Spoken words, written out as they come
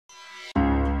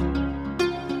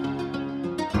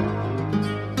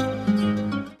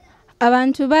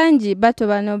Abantu bangi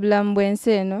batobana obulamu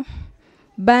bw'ensi eno,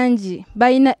 bangi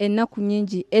balina ennaku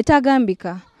nnyingi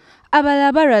etagambika.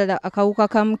 Abalala balwala akawuka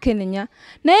ka mukenenya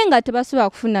naye nga tebasobola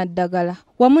kufuna ddagala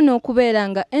wamu n'okubeera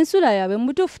nga ensula yaabwe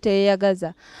mutuufu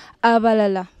teyeeyagaza.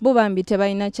 Abalala bo bambi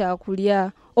tebalina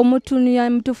kyakulya, omutunuya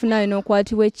mutuufu naye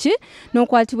n'okwatibwa eki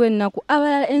n'okwatibwa ennaku.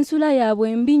 Abalala ensula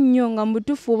yaabwe mbi nnyo nga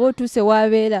mutuufu oba otuuse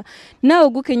waabeera naawe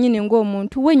gukennyini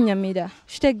ng'omuntu wennyamira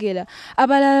kitegeera.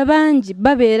 Abalala bangi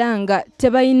babeera nga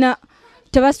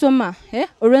tebasoma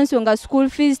olw'ensonga school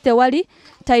fees tewali,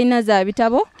 talina za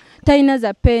bitabo, talina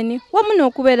za peeni, wamu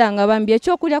n'okubeera nga bambi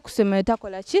ekyokulya ku ssomero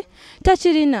takola ki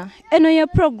takirina. Eno ye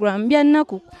program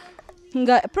BYANNAKU.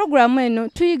 Nga programu eno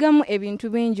tuyigamu ebintu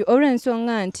bingi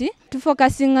olw'ensonga nti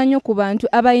tufokasinga nnyo ku bantu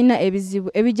abalina ebizibu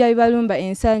ebijja bibalumba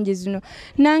ensangi zino.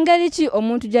 Nangeri ki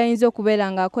omuntu gy'ayinza okubeera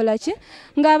ng'akola ki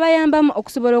ng'abayambamu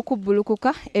okusobola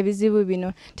okubbulukuka ebizibu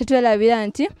bino. Tetwerabira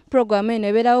nti programu eno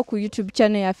ebeerawo ku YouTube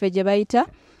channel yaffe gye bayita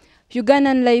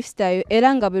Ugandan Lifestyle,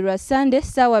 era nga buli lwa Sunday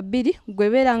ssaawa 2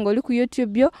 gwebeera ng'oli ku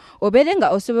YouTube yo obeere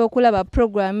nga osobola okulaba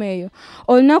programu eyo.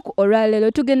 Olunaku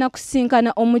olwaleero tugenda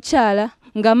kusinkana omukyala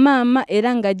nga maama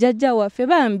era nga jjajja waffe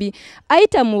bambi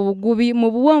ayita mu bugubi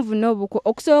mu buwonvu n'obuko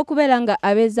okusobola okubeera nga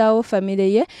abeezaawo famire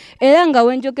ye, era nga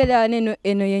wenjogera waneno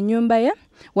eno y'ennyumba ye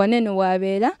waneno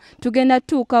waabeera. Tugenda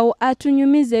tuukawo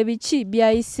atunyumize biki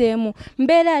byayiseemu,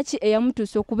 mbeera ki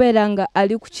eyamutuusa okubeera nga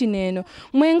ali ku kino eno.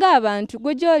 Mwe ng'abantu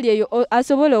gwe gy'oli eyo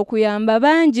asobola okuyamba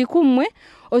bangi ku mmwe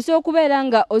osobola okubeera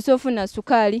nga osofuna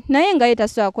sukaali naye nga ye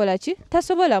tasobola kola ki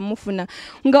tasobola mufuna,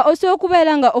 nga osobola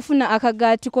okubeera nga ofuna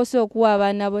akagaati kosobola okuwa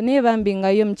abaana bo naye bambi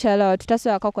nga yo mukyala wattu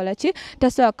tasobola kakola ki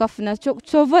tasobola kafuna.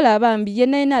 Kyovola bambi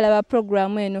yenna yenna alaba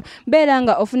programu eno beera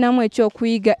nga ofunamu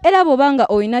ekyokuyiga, era bw'oba nga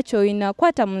olina ky'olina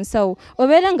kwata mu nsawo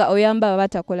obeera nga oyamba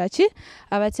abatakola ki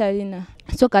abatalina.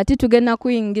 So kati tugenda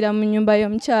kuyingira mu nnyumba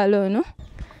y'omukyala ono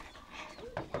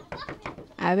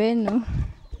abeeno.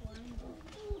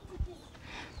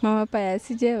 Mama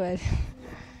Payasi gyebali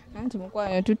anti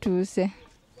mukwano tutuuse.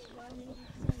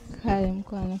 Kale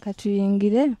mukwano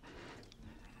katuyingire.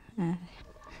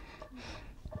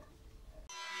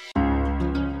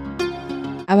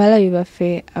 Abalabi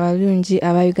baffe abalungi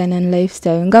aba Ugandan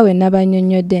Lifestyle nga bwe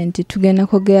nabannyonnyodde nti tugenda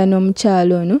kwogera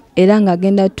n'omukyalo ono era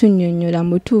ng'agenda tunnyonnyola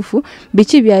mutuufu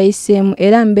biki byayiseemu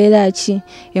era mbeera ki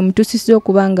emutuusizza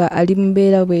okuba nga ali mu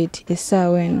mbeera bw'eti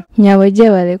essaawa eno. Nyawe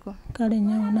gyebaleko. Kale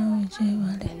nyawe nawe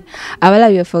gyebale.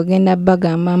 Abalabi baffe ogenda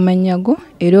bagamba amannya go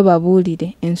era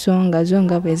obabuulire ensonga zo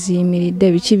nga bwe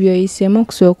ziyimiridde biki byoyiseemu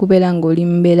okusobola okubeera ng'oli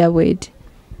mu mbeera bw'eti.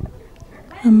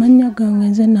 Amannya gange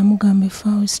nze Namugambe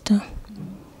Fausta.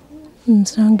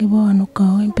 Nsangibwa wano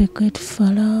Kawempe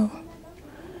Falaawo.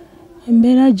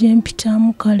 Embeera gye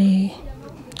mpitamu kale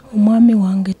omwami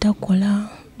wange takola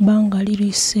bbanga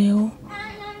liriiseewo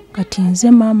kati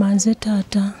nze maama Nze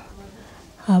Taata.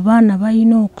 Abaana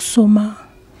balina okusoma,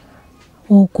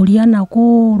 okulya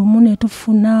nako olumu ne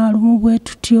tufuna lumu bwe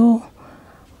tutyo,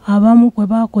 abamu kwe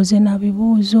baakoze na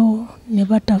bibuuzo ne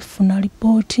batafuna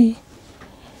lipooti.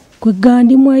 Kwe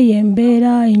gandimu eyo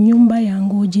embeera ennyumba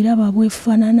yange ogiraba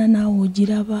bwefaanana naawe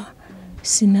ogiraba,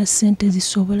 sina ssente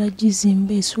zisobola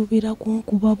gizimba esuubira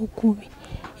kunkuba bukubi.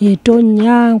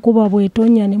 Etonnya nkuba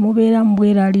bw'etonnya ne mubeera mu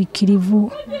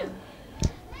bweraliikirivu.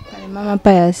 Mama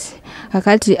Payasi,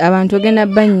 akati abantu ogenda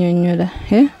bannyonnyola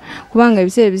kubanga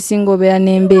ebiseera ebisinga obeera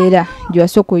n'embeera gye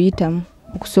wasooka oyitamu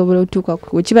okusobola otuuka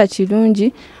wekiba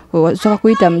kirungi wasooka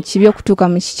kuyita mu kibi okutuuka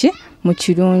mu kiki mu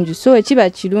kirungi. So ekiba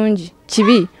kirungi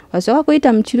kibi wasooka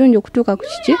kuyita mu kirungi okutuuka ku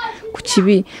kiki ku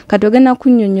kibi. Kati ogenda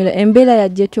kunnyonnyola embeera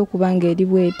yajja etya okuba ng'eri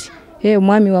bw'eti.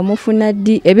 Omwami wamufuna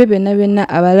ddi? Ebyo byonna byonna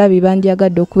abalabi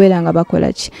bandyagadde okubeera nga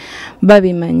bakola ki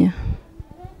babimanya.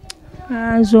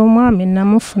 Nze omwami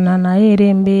namufuna naye era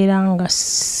embeera nga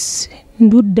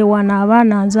ndudde wano,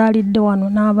 abaana nzaalidde wano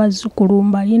n'abazzukulu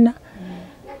mbalina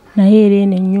naye era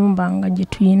eno ennyumba nga gye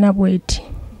tuyina bweti.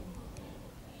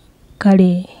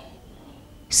 Kale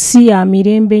si ya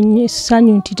mirembe nnyo,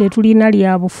 essanyu nti tetulina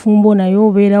lya bufumbo naye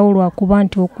obeerawo lwakuba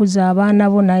nti okuza abaana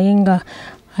bo naye nga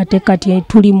ate kati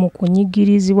tuli mu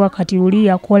kunyigirizibwa. Kati luli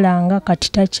yakolanga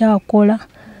kati takyakola,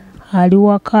 ali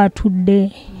waka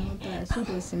atudde.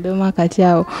 Simbema kati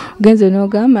awo genze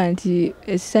n'ogamba nti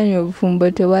essanyu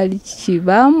obufumbo tewali kiki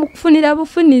bamukufunira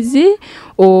bufunizi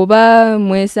oba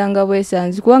mwesanga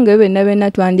bwesanzi kubanga byonna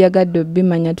byonna twandyagadde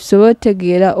obimanya tusobole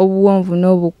otegeera obuwonvu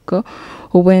n'obukko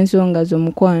obw'ensonga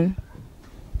z'omukwano.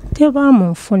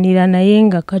 Tebaamunfunira naye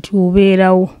nga kati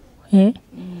obeerawo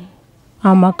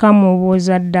amaka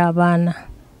mw'obaozadde abaana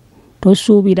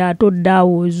tosuubira ate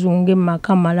oddaawo ozunga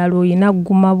emmaka malala olina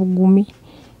kuguma bugumi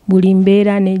buli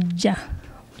mbeera nejja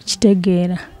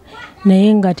kitegeera.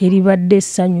 naye nga teribadde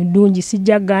essanyu ddungi.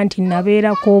 Sijjaga nti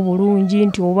nabeerako obulungi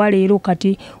nti oba leero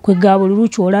kati kwega buli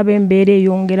luki olaba embeera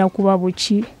eyongera kuba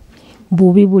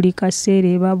bubi buli kaseera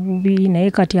eba bubi.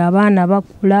 Naye kati abaana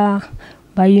bakula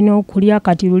balina okulya.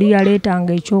 Kati luli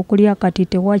yaleetanga ekyokulya kati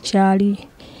tewakyali.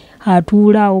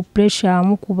 Atuulaawo puresha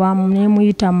amukuba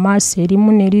nemuyita mu maaso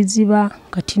erimu ne liziba.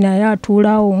 Kati naye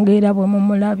atuulaawo ng'era bwe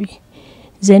mumulabi.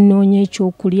 Nze nnoonya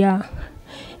ekyokulya.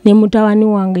 Ne mutabani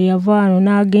wange yava wano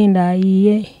n'agenda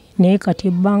ayiye, naye kati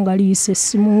ebbanga liyise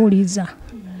simuwuliza.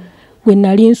 Gwe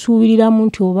nali nsuubiriramu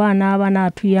nti oba anaaba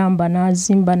n'atuyamba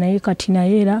n'azimba, naye kati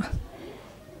naye era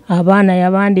abaana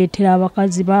yabandeetera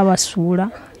abakazi baabasuula,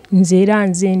 nze era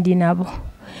nze ndi nabo.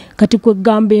 Kati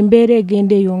kwegamba embeera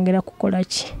egenda eyongera kukola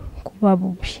ki? Kuba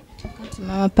bubi.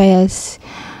 Mama Pius,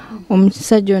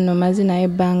 omusajja ono omaze naye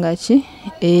ebbanga ki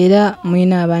era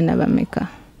mulina abaana bameka?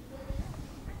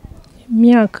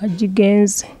 Emyaka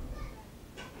gigenze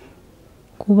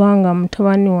kubanga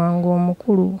mutabani wange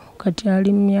omukulu kati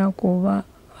ali mu myaka oba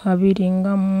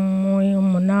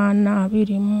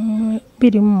 28,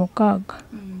 26.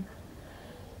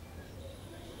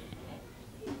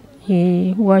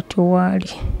 Watyo waali.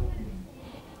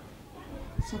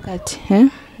 So kati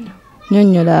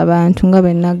nnyonnyola abantu nga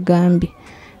bwe nagambye.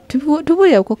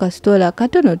 Tubuleko kasitoola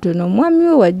katonotono. Mwami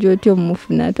we wajja otya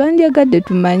omufuna? Twandyagadde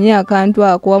tumanye akantu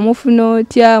ako wamufuna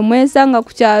otya? Mwesanga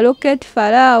ku kyalo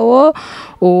Ketfalaawo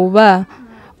oba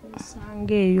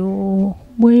sanga eyo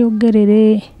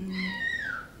bweyogerere.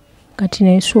 Kati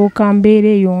nesooka mbeera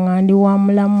eyo nga ndi wa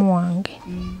mulamu wange.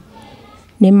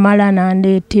 Ne mmala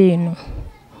nandeeta eno.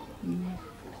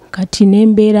 Kati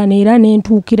nembeera neera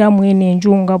nentuukira mweno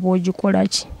enju nga bw'ogikola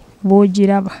ki?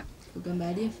 Bw'ogiraba.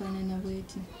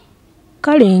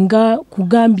 Kale nga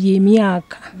kugambye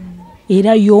emyaka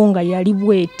era yo nga yali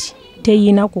bweti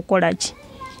teyina kukola ki?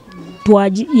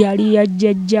 Yali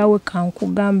yajjajjawe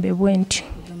kankugambe bwe ntyo.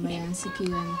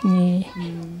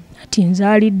 Ati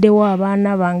nzaaliddewo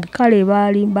abaana bange kale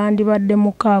bandibadde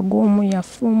 6, omu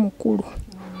yafa omukulu.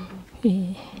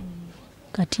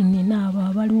 Kati nina abo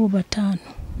abaliwo 5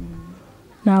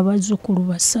 n'abazzukulu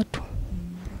 3.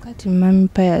 Kati Mami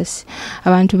Pius,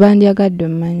 abantu bandyagadde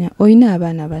mmanya olina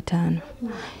abaana 5.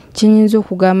 Kinyinza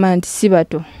okugamba nti si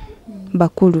bato,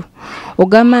 bakulu.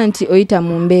 Ogamba nti oyita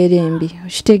mu mbeera embi,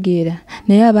 okitegeera.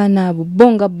 Naye abaana abo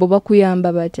bo nga bo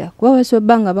bakuyamba batya? Kuba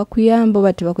basoba nga bakuyamba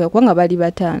oba tebakuyamba kubanga bali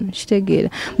 5, okitegeera.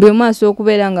 Buli omu asobola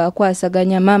okubeera nga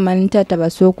akwasaganya maama ne taata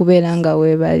basobola okubeera nga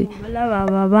weebali. Balaba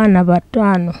abo abaana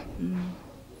 5.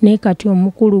 Naye kati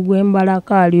omukulu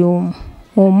gw'embalako ali omu.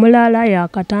 Omulala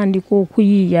yakatandika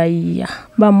okuyiyayiya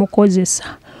bamukozesa.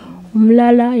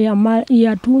 Omulala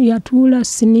yatuula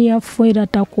siniya 4 era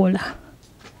takola.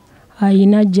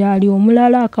 Ayina gyali.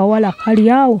 Omulala akawala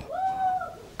kali awo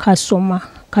kasoma.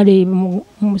 Kale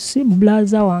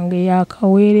blaza wange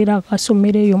yakaweerera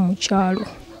akasomereyo mu kyalo.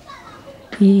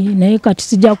 Naye kati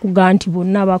sijja kugaa nti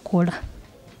bonna bakola.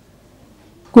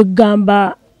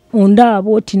 Kwegamba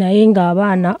ondaaba oti naye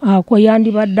ng'abaana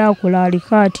yandibadde akola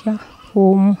aliko atya.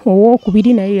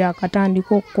 Owookubiri naye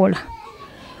yakatandika okukola.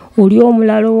 Oli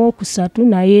omulala owookusatu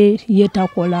naye ye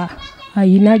takola.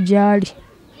 Ayina gyali.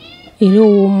 Era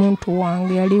ow'omuntu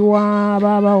wange yali wa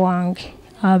baaba wange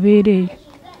abeereyo.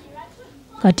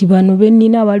 Kati bano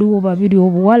bennina baliwo 2,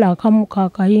 obuwala akamu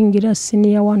kakayingira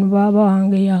siniya 1 baaba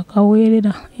wange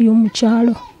yakaweerera ey'omu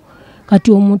kyalo.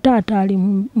 Kati omutaata ali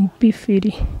mu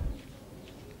P3.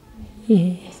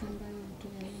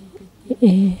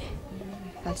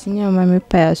 Kati nnyo Mami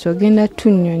Pius ogenda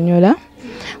tunnyonnyola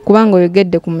kubanga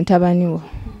oyogedde ku mutabani wo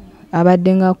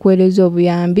abadde nga akuweereza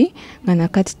obuyambi nga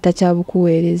nakati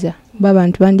takyabukuweereza.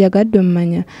 Abantu bandyagadde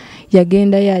ommanya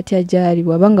yagendayo atya gyali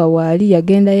bw'abanga waali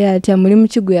yagendayo atya mulimu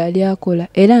ki gwe yali akola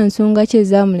era nsonga ki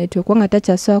ezaamuleetera okuba nga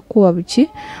takyasobola kukuwa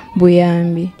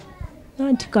buyambi.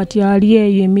 Anti kati ali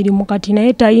eyo emirimu kati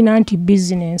naye talina nti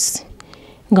bizinesi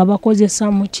nga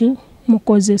bakozesa muki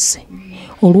mukozese.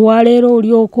 Olwaleero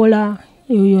oli okola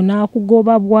eyo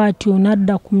n'akugoba bw'atyo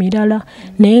n'adda ku mirala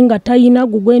naye nga talina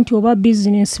gugwe nti oba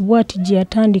bizinesi bw'ati gye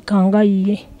yatandika nga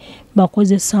ye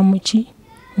bakozesa muki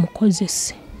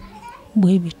mukozese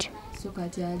bwe bityo. So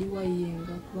kati ali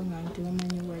wayenga kubanga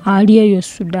ntebamanyi waje. Ali eyo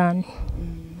Sudan.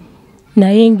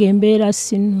 Naye ng'embeera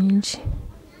si nnungi.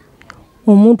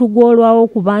 Omuntu gw'olwawo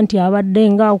kuba nti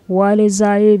abadde nga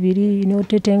akuwaalezaayo ebiri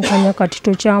n'otetenkanya kati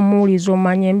tokyamuwuliza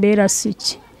omanya embeera si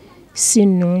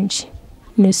nnungi.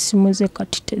 N'essimu ze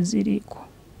kati teziriiko.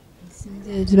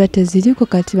 Ziba teziriiko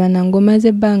kati banange omaze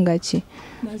ebbanga ki?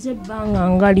 Maze ebbanga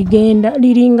nga ligenda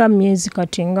liringa myezi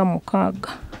kati nga 6.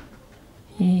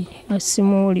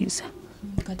 Asimuwuliza.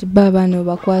 Kati baba no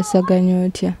bakwasaganya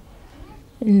otya?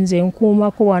 nze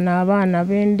nkuumako wano abaana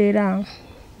bendera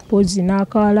mpozi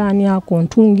n'akalaani ako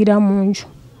ntungira mu nju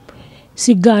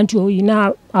siga nti oyina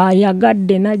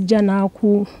ayagadde najja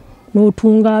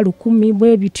n'otunga 1000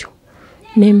 bwe bityo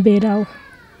nembeerawo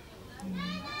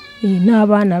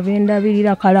n'abaana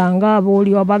bendabirira kalanga abo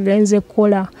oli wabagenze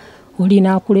kukola oli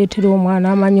n'akuleetera omwana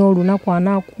amanyi olunaku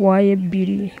anaakuwaayo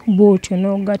 2 bw'otyo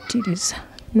n'ogattiriza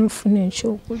n'ofuna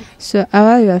ekyokulya. So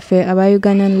abaali baffe aba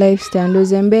Ugandan lifestyle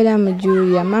ndooza embeera mu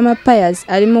Julia Mama Pius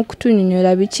ali mu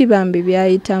kutunyonyola biki bambi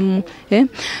byayitamu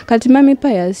kati Mami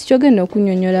Pius kyogenda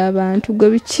okunyonyola abantu gwe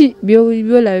biki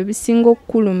byolaba bisinga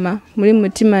okukuluma muri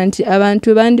mutima nti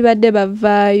abantu bandibadde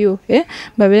bavaayo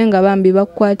babere nga bambi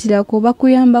bakukwatirako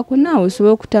bakuyambako naawe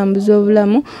osobola okutambuza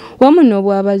obulamu wamu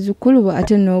n'obw'abazzukulu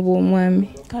ate n'obw'omwami.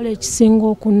 Kale ekisinga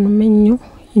okunnuma ennyo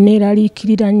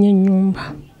neeraliikirira nnyo ennyumba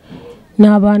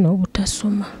n'abaana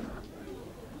obutasoma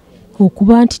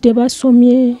okuba nti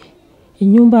tebasomye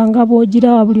ennyumba nga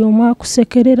bw'ogirawa buli omu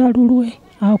akusekerera lulwe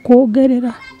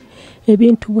akwogerera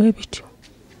ebintu bwe bityo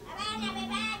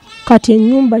kati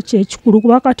ennyumba kyekikulu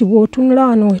kuba kati bw'otunula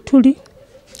wano wetuli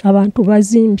abantu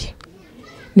bazimbye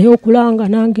naye okulanga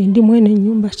nange ndi mwene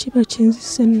ennyumba kiba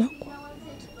kinzisa ennaku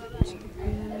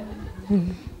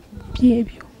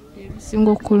byebyo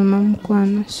singa okuluma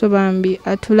mukwano so bambi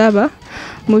atulaba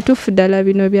mutuufu ddala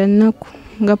bino bya nnaku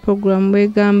nga program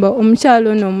bwegamba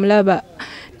omukyalo ono omulaba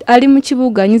ali mu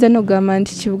kibuga nyinza n'ogamba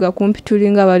nti kibuga kumpi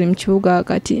tulinga bali mu kibuga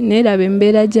wakati naye laba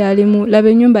embeera gy'alimu laba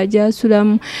ennyumba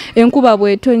gy'asulamu enkuba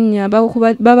bw'etonnya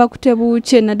baba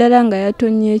kutebuuke naddala nga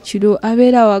yatonnya ekiro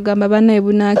abeera wagamba bannaye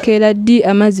bunaakeera ddi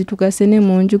amazzi tugasene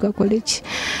mu nju gakole ki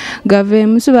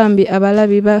gaveemu so bambi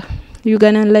abalabi ba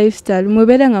Ugandan lifestyle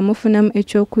mubeere nga mufunamu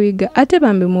ekyokuyiga ate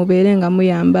bambi mubeere nga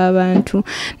muyamba abantu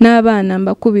n'abaana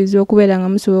mbakubiza okubeera nga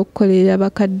musobola okukolerera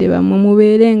bakadde bammwe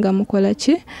mubeere nga mukola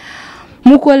ki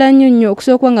mukola nnyo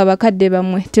okusooka nga bakadde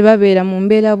bammwe tebabeera mu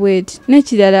mbeera bweti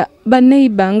n'ekirala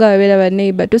baneiba nga babeera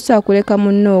baneiba tosobola kuleka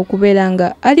munno okubeera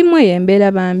nga alimu eyo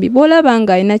embeera bambi bw'olaba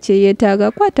nga alina kye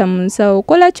yeetaaga kwata mu nsawo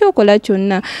kola kyokola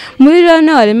kyonna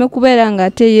muliraana waleme kubeera nga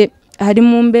ate ali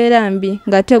mu mbeera mbi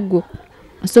nga tegwo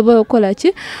osobola okukola ki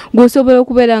gw'osobola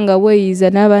okubeera nga weeyiiza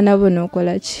n'abaana bo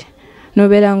n'okola ki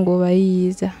n'obeera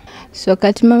ng'obayiiyiza. So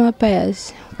kati Mama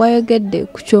Pius wayogedde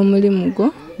ku ky'omulimu gwo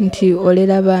nti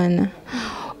olera baana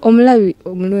omulabi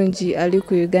omulungi ali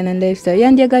ku Ugandan lifestyle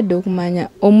yandyagadde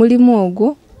okumanya omulimu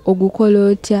ogwo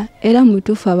ogukola otya era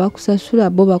mutuufu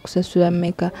abakusasula bo bakusasula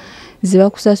mmeka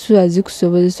zibakusasula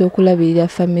zikusobozesa okulabirira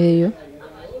famire yo.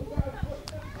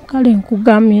 Kale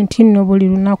nkugambye nti nno buli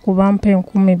lunaku bampa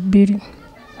 20,000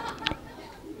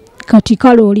 kati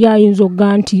kale oli ayinza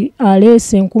okuga nti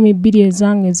aleese 20,000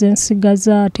 ezange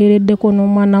zensigaza ateereddeko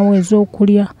n'omwana we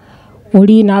ez'okulya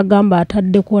oli n'agamba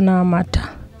ataddeko n'amata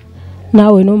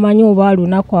naawe n'omanyi oba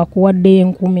lunaku akuwaddeyo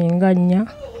 10,000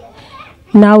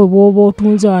 naawe bw'oba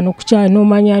otunze wano ku kyalo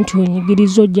n'omanya nti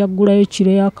onyigiriza ojja kugulayo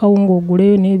kiro y'akawunga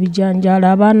oguleyo n'ebijanjaalo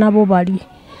abaana bo bali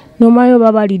n'omanyi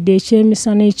oba balidde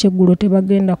ekyemisana ekyeggulo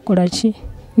tebagenda kukola ki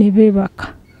ne beebaka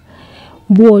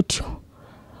bw'otyo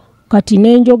kati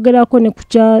nenjogerako ne ku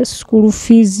kya school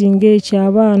fees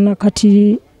ng'ekyabaana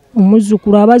kati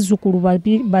omuzzukulu abazzukulu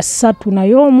 3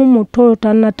 naye omu muto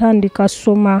tannatandika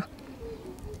soma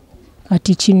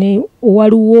kati kino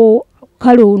waliwo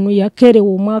kale ono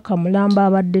yakerewa omwaka mulamba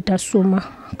abadde tasoma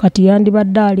kati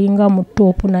yandibadde alinga mu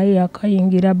toopu naye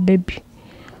yakayingira bebi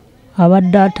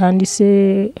abadde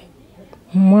atandise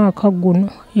mwaka guno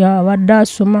yabadde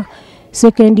asoma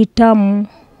second term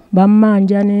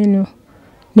bammanja n'eno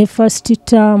ne first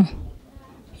term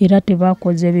era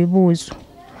tebakoze bibuuzo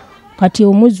kati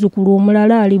omuzzukulu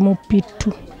omulala ali mu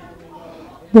pittu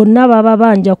bonna baba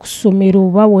banja ku ssomero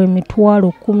bawa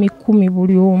 10,000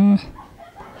 buli omu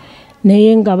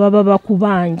naye nga baba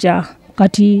bakubanja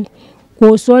kati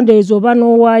kw'osondeeza oba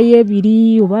n'owaayo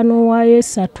 2 oba n'owaayo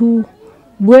 3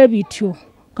 bwe bityo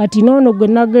kati noono gwe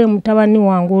nagaye mutabani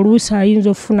wange oluusi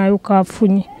ayinza okufunayo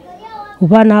kaafunye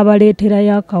oba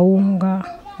n'abaleeterayo akawunga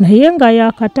naye nga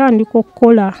yakatandika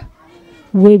okukola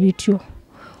bwe bityo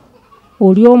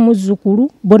oli omuzzukulu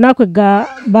bonna kwe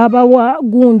babawa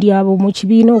gundi abo mu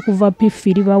kibiina okuva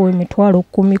P3 bawa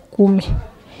 10,000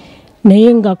 naye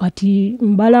nga kati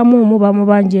mbalamu omu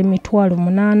bamubanja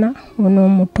 8,000 ono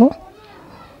omuto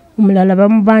omulala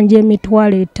bamubanja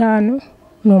 5,000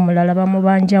 n'omulala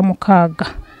bamubanja 6,000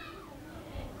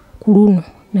 ku luno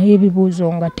naye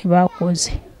ebibuuzo nga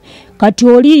tebakoze kati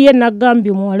oli ye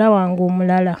nagambye omuwala wange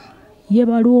omulala ye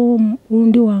baliwo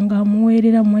undi wange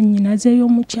amuweerera mwannyinaze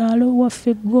y'omukyalo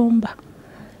waffe Gomba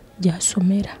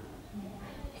gy'asomera.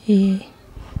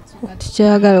 Kati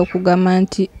kyayagala okugamba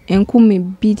nti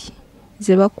 20,000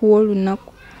 ze bakuwa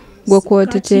olunaku gwe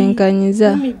kwotetenkanyiza?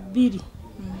 12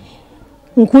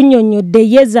 nkunyonyodde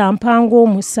ye zampanga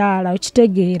omusaala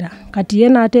okitegeera. Kati ye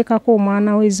n'ateekako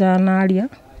omwana we zaanaalya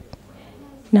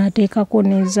n'ateekako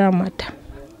n'ez'amata.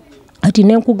 Kati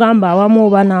ne nkugamba awamu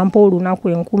oba nampa olunaku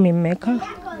 10 mmeka.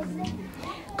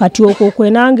 Kati okwo kwe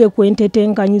nange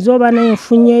kwentetenkanyiza oba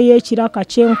nenfunyeyo ekiraka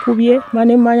kyenkubye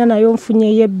banemanya nayo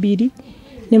nfunyeyo 2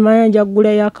 nemanya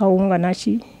njagulayo akawunga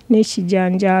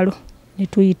n'ekijanjaalo ne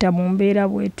tuyita mu mbeera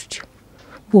bwe tutyo.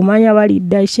 Bw'omanya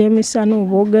balidda ekyemisana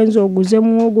oba ogenza oguze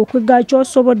muwogo kwega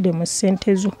ky'osobodde mu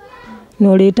ssente zo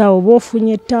n'oleeta oba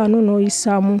ofunye 5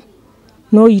 n'oyisaamu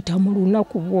n'oyita mu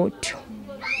lunaku bw'otyo.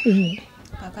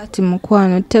 Kakati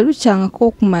mukwano terukyangako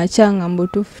okumakya nga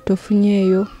mbutuufu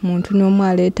tofunyeeyo muntu n'omu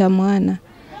aleeta mwana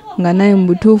nga naye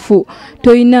mbutuufu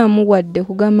toyinaamu wadde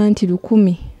kugamba nti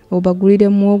 10 obagulire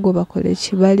muwogo bakole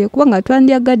kibalye kuba nga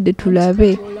twandyagadde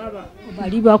tulabe.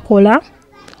 Bali bakola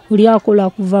oli akola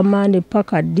kuva Monday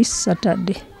paka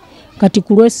Saturday. Kati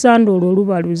ku Lwesande olwo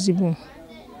luba luzibu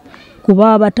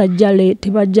kuba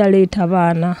tebajja leeta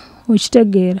baana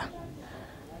okitegeera.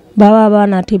 Baba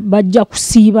abaana tebajja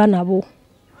kusiiba nabo.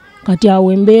 Kati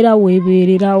awo embeera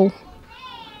weebeererawo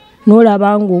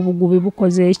n'olaba ng'obugubi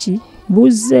bukoze eki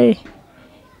buzze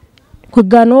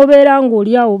kwega n'obeera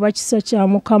ng'oli awo bakisa kya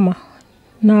Mukama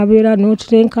n'abeera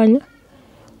n'otetenkanya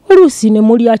oluusi ne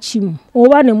mulya kimu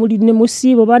oba ne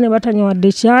musiiba oba ne batanywa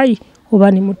wadde kyayi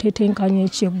oba ne mutetenkanya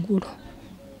ekyeggulo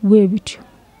bwe bityo.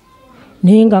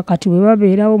 Naye nga kati bwe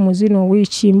babeerawo mu zino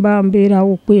wiiki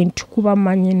mbeerawo kwentu kuba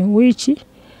mmanye ne wiiki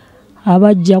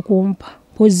abajja kumpa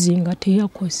pozi nga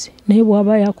teyakoze naye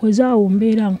bw'aba yakoze awo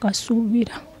mbeera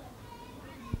nkasuubira.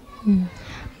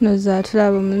 Noza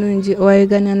tulaba mulungi owa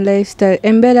Ugandan lifestyle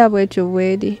embeera bwetyo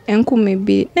bweri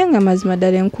 12,000 naye nga mazima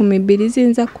ddala 12,000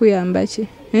 ziyinza kuyamba ki?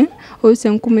 Oluusi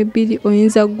 12,000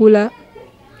 oyinza kugula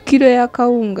kilo ya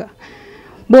kawunga.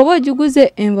 Bw'oba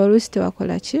ogiguze enva oluusi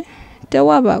tewakola ki?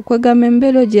 Tewaba kwegamba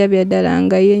embeera ogirabya ddala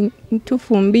nga ye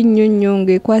ntuufu mbi nnyo nnyo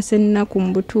ng'ekwasa ennaku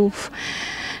mu butuufu.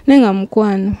 Naye nga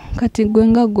mukwano kati gwe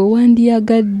nga gwe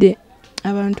wandiyagadde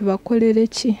abantu bakolere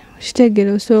ki?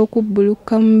 Kitegeera osobola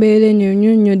okubbuluka mu mbeera enyo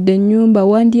onyonyodde ennyumba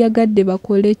wandiyagadde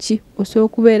bakole ki? Osobola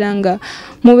okubeera nga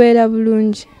mubeera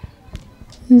bulungi.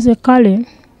 Nze kale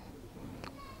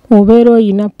obeera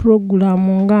oyina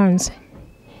puroguramu nga nze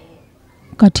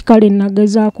kati kale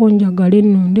nagezaako njagala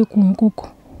ennonde ku nkoko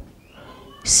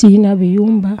siina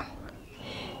biyumba.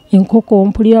 Enkoko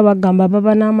mpulira bagamba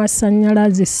baba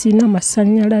n'amasannyalaze siina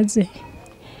masannyalaze.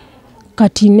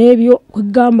 Kati n'ebyo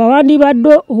kwegamba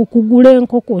wandibadde okugula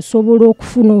enkoko osobola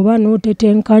okufuna oba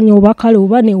n'otetenkanya oba kale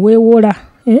oba ne weewola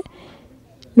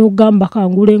n'ogamba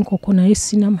kangula enkoko naye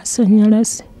siina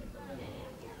masannyalaze.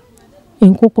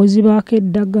 Enkoko zibaako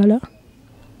eddagala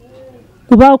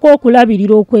kubaako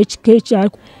okulabirira okw'ekika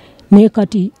ekyako naye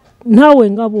kati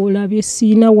naawe nga bw'olabye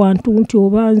siina wantu nti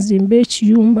oba nzimba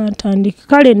ekiyumba ntandike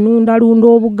kale nnundalunda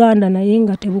Obuganda naye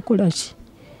nga tebukola ki?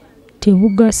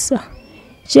 Tebugasa.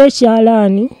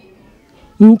 Kyekyalaani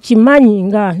nkimanyi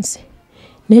nga nze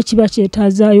n'ekiba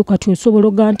kyetaazaayo kati osobola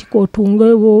oga nti kootunga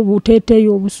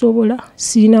obuteeteeyo obusobola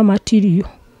siina matiriyo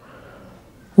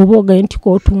oba ogaye nti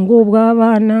kootunga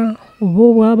obw'abaana oba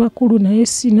obw'abakulu naye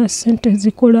siina ssente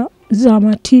zikola za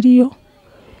matiriyo.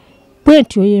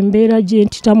 Bwentyo yembeera gye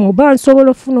ntitamu oba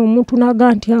nsobola ofuna omuntu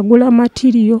naga nti agula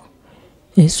matiriyo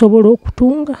nsobola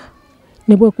okutunga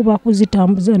ne bwe kuba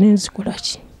kuzitambuza nenzikola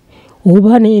ki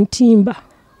oba n'entimba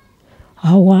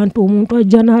awantu omuntu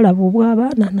ajja n'alaba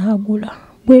obw'abaana n'agula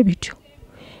bwe bityo.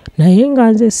 Naye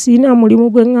nga nze siina mulimu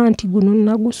gwe nga nti guno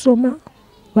nagusoma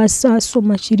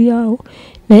basaasoma kiri awo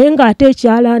naye ng'ate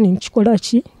ekyalaani nkikola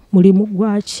ki? Mulimu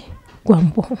gwaki? Gwa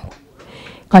mbongo.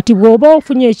 Kati bw'oba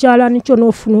ofunye ekyalaani kyo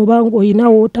n'ofuna oba ng'olina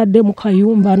w'otadde mu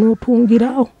kayumba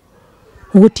n'otungirawo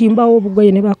otimbawo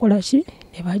obugoye ne bakola ki?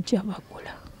 Ne bajja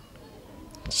bagula.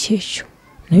 Kyekyo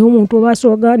naye omuntu oba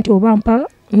asobola nti oba mpa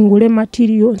ngule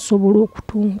matiriyo nsobola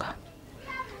okutunga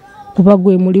kuba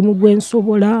gwe mulimu gwe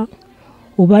nsobola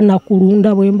oba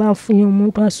nakulunda bwe mba nfunye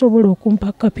omuntu asobola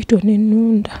okumpa kapito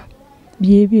n'ennunda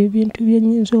byebyo ebintu bye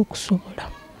nnyinza okusobola.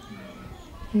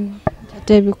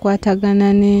 Ate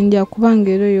bikwatagana n'endya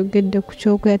kubanga era oyogedde ku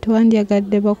kyokulya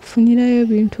tewandyagadde bakufunirayo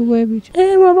ebintu bwe bityo.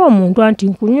 Bw'oba omuntu anti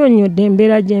nkunyonyodde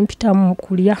embeera gye mpitamu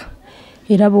okulya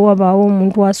era bwe wabaawo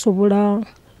omuntu asobola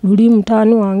luli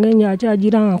mutaani wange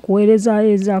nyakyagira nga kuweerezaayo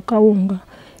ez'akawunga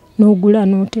n'ogula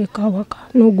n'oteeka waka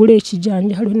n'ogula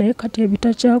ekijanjalo naye kati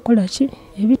ebitakyakola ki?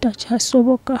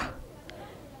 Ebitakyasoboka.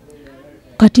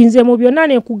 Kati nze mu byonna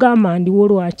ne kugamba ndiwo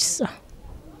lwa kisa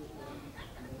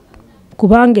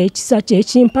kubanga ekisa kye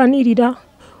kimpanirira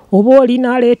oba oli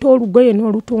n'aleeta olugoye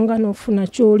n'olutunga n'ofuna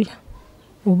ky'olya,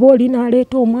 oba oli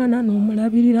n'aleeta omwana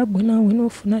n'omulabirira gwe naawe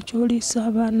n'ofuna ky'oliisa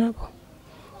abaana bo,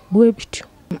 bwe bityo.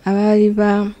 Abaali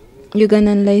ba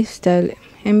Ugandan lifestyle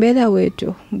embeera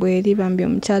weetyo bw'eri bambi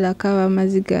omukyala akaaba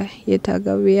amaziga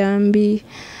yeetaaga buyambi.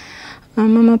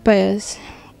 Mama Pius,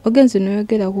 ogenze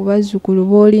n'oyogera ku bazzukulu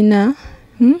b'olina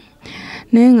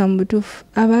naye nga mu butuufu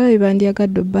abalabi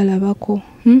bandyagadde obbalabako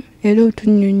era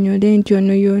otunnyonnyole nti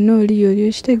ono yoona oli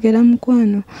okitegeera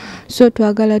mukwano, so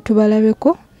twagala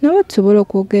tubalabeko nabo tusobole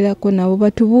okwogerako nabo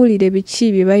batubuulire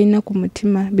biki bye balina ku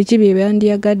mutima, biki bye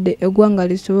bandyagadde eggwanga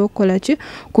lisobole okukola ki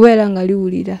kubeera nga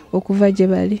liwulira okuva gye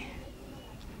bali.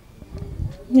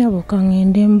 Nyabuka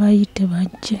ngende mbayite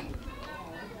bajje.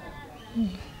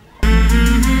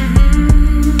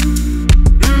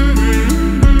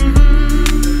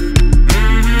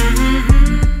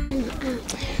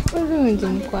 Olungi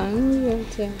mukwano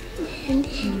yotya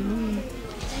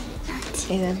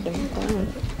eradde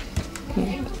mukwano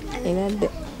eradde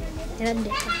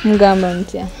mugamba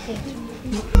mutya?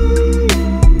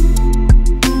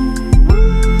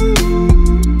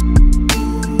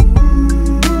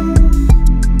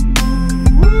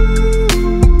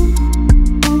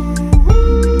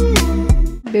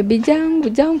 Bebi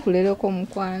jangu lereko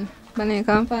mukwano bane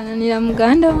kampananira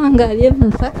muganda wange ali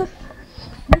Masaka.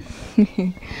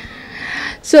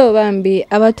 So bambi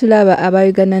abatulaba aba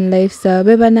Ugandan lifestyle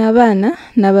beba n'abaana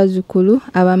n'abazukulu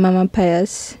aba Mama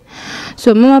Pius.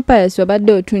 So Mama Pius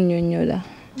wabadde otunnyonnyola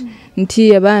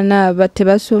nti abaana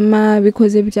tebasoma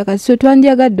bikoze bitya, so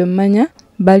twandyagadde omanya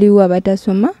baliwa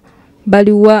batasoma,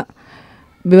 baliwa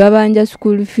bebabanja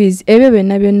school fees, ebyo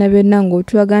byonna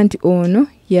ng'otulaga nti ono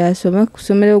yasoma ku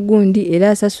ssomero gundi era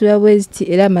asasula bweziti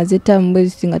era amaze ttaamu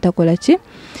bweziti nga takola ki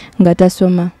nga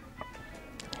tasoma.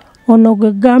 Ono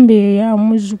gwe gambye ya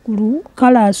muzzukulu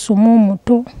kale asoma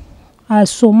omuto,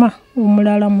 asoma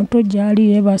omulala muto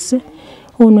gyali yeebase.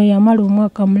 Ono yamala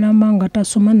omwaka mulamba nga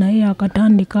tasoma naye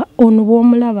akatandika. Ono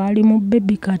bw'omulaba ali mu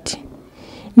bebi kati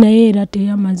naye era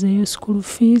teyamazeeyo school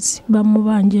fees,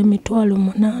 bamubanja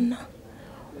 $8,000.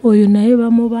 Oyo naye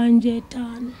bamubanja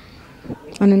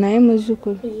 $5,000. Ono naye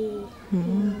muzzukulu.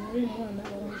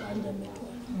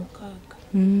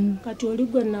 Kati oli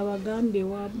gwe nabagambye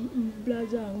wa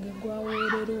blaza wange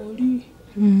gwaweerera oli.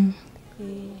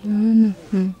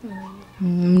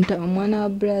 Omwana wa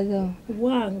blaza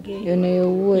wange yono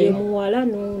yowuwe ye muwala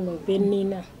n'ono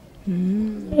bennina.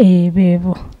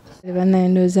 Beebo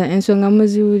bannayendooza ensonga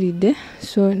muziwulidde,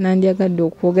 so nandyagadde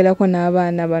okwogerako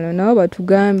n'abaana bano nabo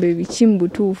batugambe biki mu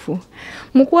butuufu.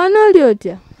 Mukwano oli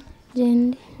otya?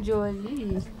 Jendi.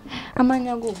 Joli.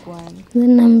 Amanya go gwani?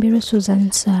 Nambiro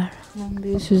Susan Sarah.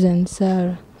 Nambiro Susan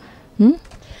Sarah.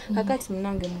 Akati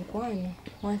munange mukwano.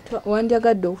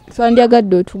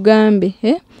 Twandyagadde otugambe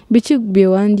biki bye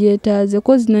wandyetaaze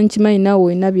kozi nankimanyi nawe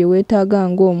olina bye weetaaga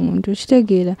ng'omuntu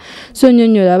okitegeera. So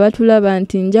nnyonnyola abatulaba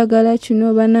nti njagala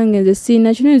kino banange nze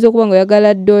siina kino, oyinza okuba nga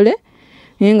oyagala ddole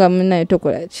naye nga munnaye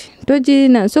tokola ki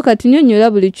togirina. So kati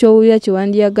nnyonnyola buli ky'owulira kye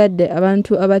wandyagadde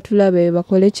abantu abatulaba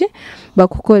bakole ki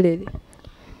bakukolere.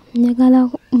 Njagala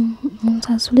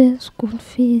munsasule school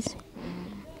fees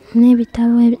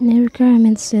n'ebitabo ne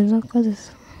requirements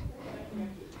ezokozesa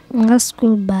nga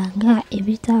school bag,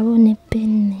 ebitabo ne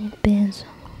pen ne penso.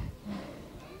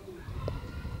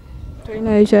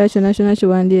 Tolina ekirala kyonna kye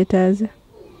wandyetaaze?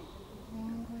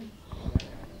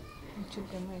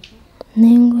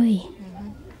 N'engoye.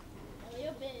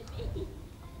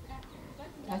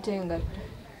 Ate engatto?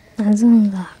 Nazo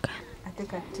nzaaka. Ate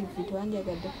ka TV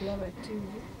twandyagadde kulaba TV?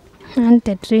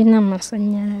 Ante tulina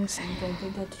amasannyalaze.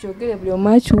 Tukyogere buli omu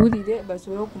akiwulire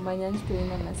basobole okumanya nti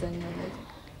tulina amasannyalaze.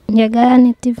 Njagala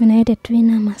ne TV naye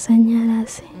tetulina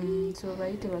amasannyalaze. So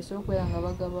bayite basobole okubeera nga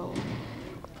bagabawo.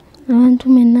 Abantu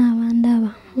mwenna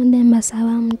abandaba mudde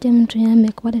mbasaba mutye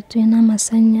mutuyambe kuba tetulina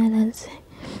amasannyalaze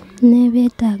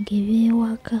n'ebyetaago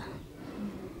ebyewaka.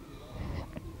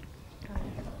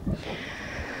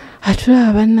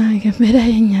 Atulaba bannange embeera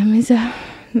yennyamiza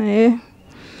naye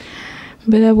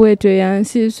mbeera bwetyo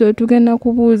yansi, so tugenda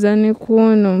kubuuza ne ku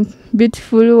ono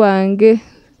beautiful wange.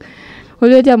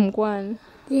 Oli otya mukwano?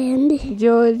 Jendi.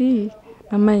 Gy'oli?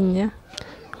 Amannya?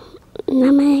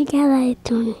 Namayega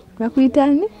Layton.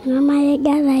 Bakuyitani?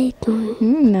 Namayega Layton.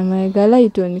 Namayega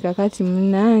Layton. Kakati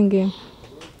munnange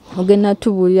ogenda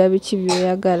tubuulira biki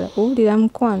by'oyagala. Owulira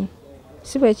mukwano?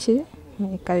 Si bwe kiri?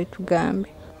 Kale tugambe.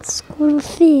 School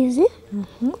fees,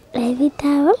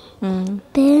 ebitabo,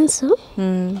 penso,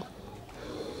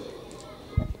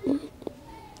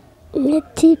 ne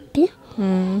tipi,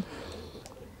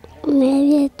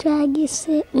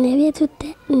 nebyetwagise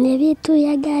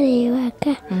nebyetuyagala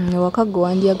ewaka. Ewaka gwe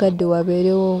wandyagadde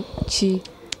wabeerewo ki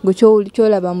gwe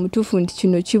kyolaba mutuufu nti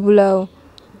kino kibulawo?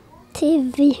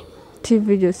 TV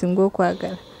gy'osinga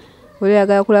okwagala? Oli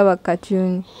oyagala kulaba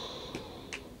katuni?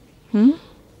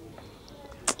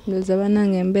 Ndowooza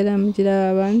bannange embeera mugiraba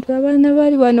abantu abaana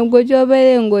bali wano gwe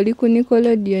gy'obeere ng'oli ku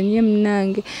Nickelodeon ye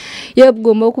munnange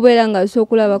yeegomba okubeera nga asobola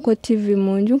okulabako TV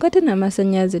mu nju kate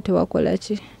n'amasannyalaze tewakola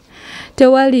ki?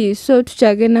 Tewali. So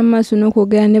tukyagenda mu maaso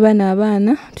n'okwogera ne bano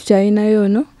abaana tukyalinayo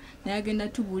ono naye agenda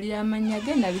tubuulira amannya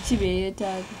ge na biki bye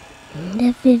yeetaaga.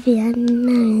 Vivian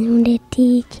Nami munde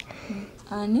teacher.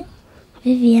 Ani?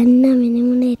 Vivian Nami ni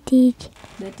munde teacher.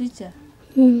 The teacher?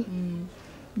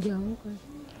 Jamuka.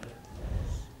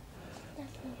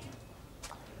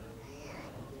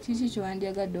 Kiki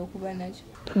kyewandyagadde okuba nakyo?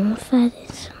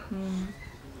 Omufaliso.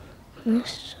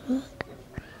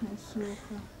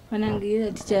 Bannange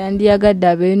era teacher yandyagadde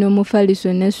abeere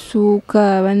n'omufaliso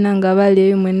n'essuuka bannange abali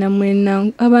eyo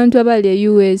mwena abantu abali e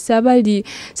US abali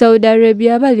Saudi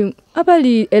Arabia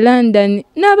abali e London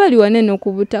n'abali wanene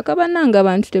ku butaka bannange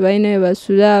abantu tebalina we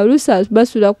basula oluusi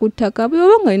basula ku ttaka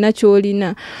bw'oba nga olina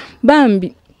ky'olina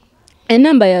bambi.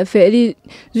 Enamba yaffe eri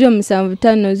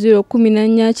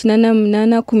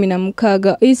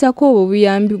 0750148816 oyisako obwo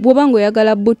buyambi bw'oba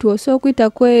ng'oyagala bbutu osobola okuyita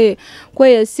kweyo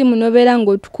essimu n'obeera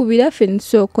ng'otukubira ffe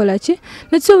netusobola okukola ki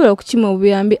netusobola okukima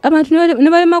obuyambi abantu ne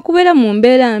balema kubeera mu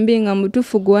mbeera mbi nga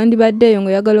mutuufu gwe wandibaddeeyo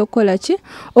ng'oyagala okukola ki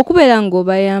okubeera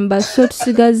ng'obayamba. So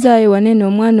tusigazaayo wanene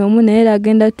omwana omu naye era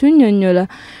agenda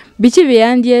tunnyonnyola biki bye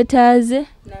yandyetaaze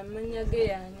n'amannya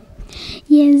ge yani.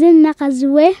 Yenze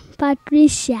nakaziwe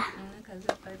Patricia.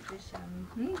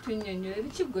 Tunnyonnyola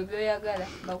biki gwe by'oyagala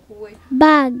bakuwe?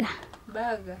 Baaga.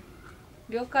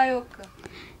 Byokka.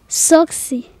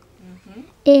 Soksi.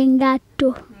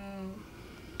 Engatto.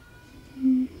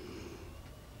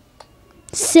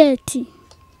 Seti.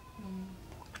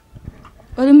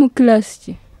 Oli mu class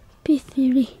ki? P3.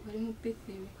 Oli mu P3.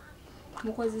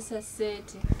 Mukozesa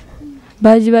seti.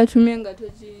 Baji batumye nga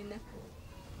togirina.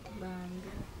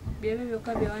 Byebyo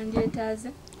byokka bye wandyetaaze?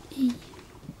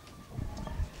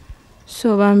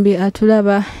 So bambi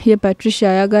atulaba ye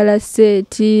Patricia ayagala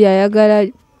seti ayagala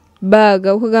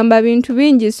baaga okugamba bintu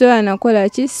bingi so anakola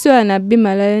ki so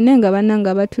anabimalayo nenga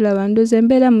bannanga batulaba ndoze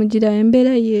embeera mugira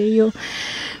embeera yeeyo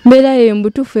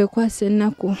mbutufu ekwasa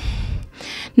ennaku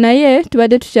naye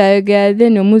tubadde tukyayogera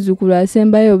then omuzukulu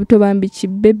asembayo obuto bambi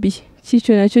kibebi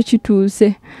kikyo nakyo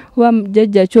kituuse oba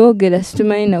jjajja kyogera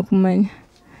situmanyi na kumanya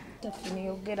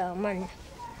Yogera amanya.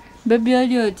 Bebi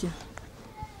oli otya?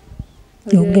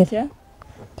 Yogera.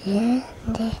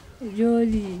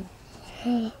 Joli.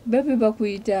 Bebi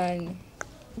bakuyitaani?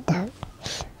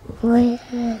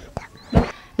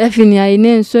 Dafini alina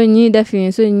ensonyi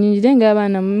nyingi nenga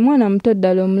abaana mwana muto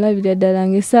ddala omulabira ddala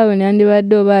ng'essaawa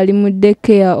yandibadde oba ali mu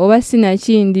daycare oba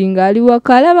sinakindi ng'ali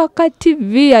waka alaba ka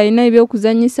TV alina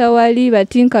ebyokuzannyisa wali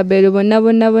batinkabero bonna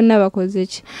bakoze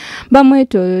ki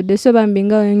bamwetoolodde. So bambi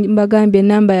nga mbagambye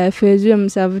enamba yaffe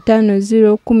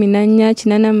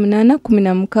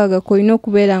 0750148816 koyina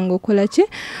okubeera ng'okola ki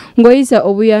ng'oyiza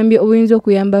obuyambi obuyinza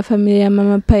okuyamba famire ya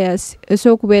mama Pius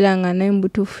esobola okubeera nga naye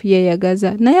mbutuufu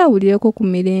yeeyagaza naye awulireko ku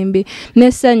mirembe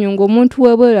n'essanyu ng'omuntu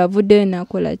webweru avuddeyo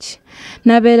n'akola ki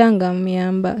n'abeera nga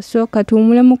amuyamba. So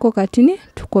katuwumulemuko katini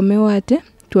tukomewo ate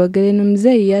twogere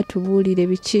n'omuzeeyi yatubuulire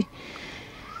biki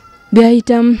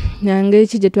byayitamu nangeri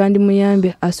ki gye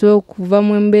twandimuyambye asobola okuva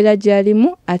mu mbeera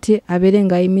gy'alimu ate abeere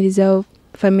ng'ayimirizawo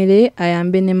famire ye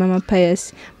ayambe ne mama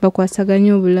Pius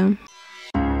bakwasaganye obulamu.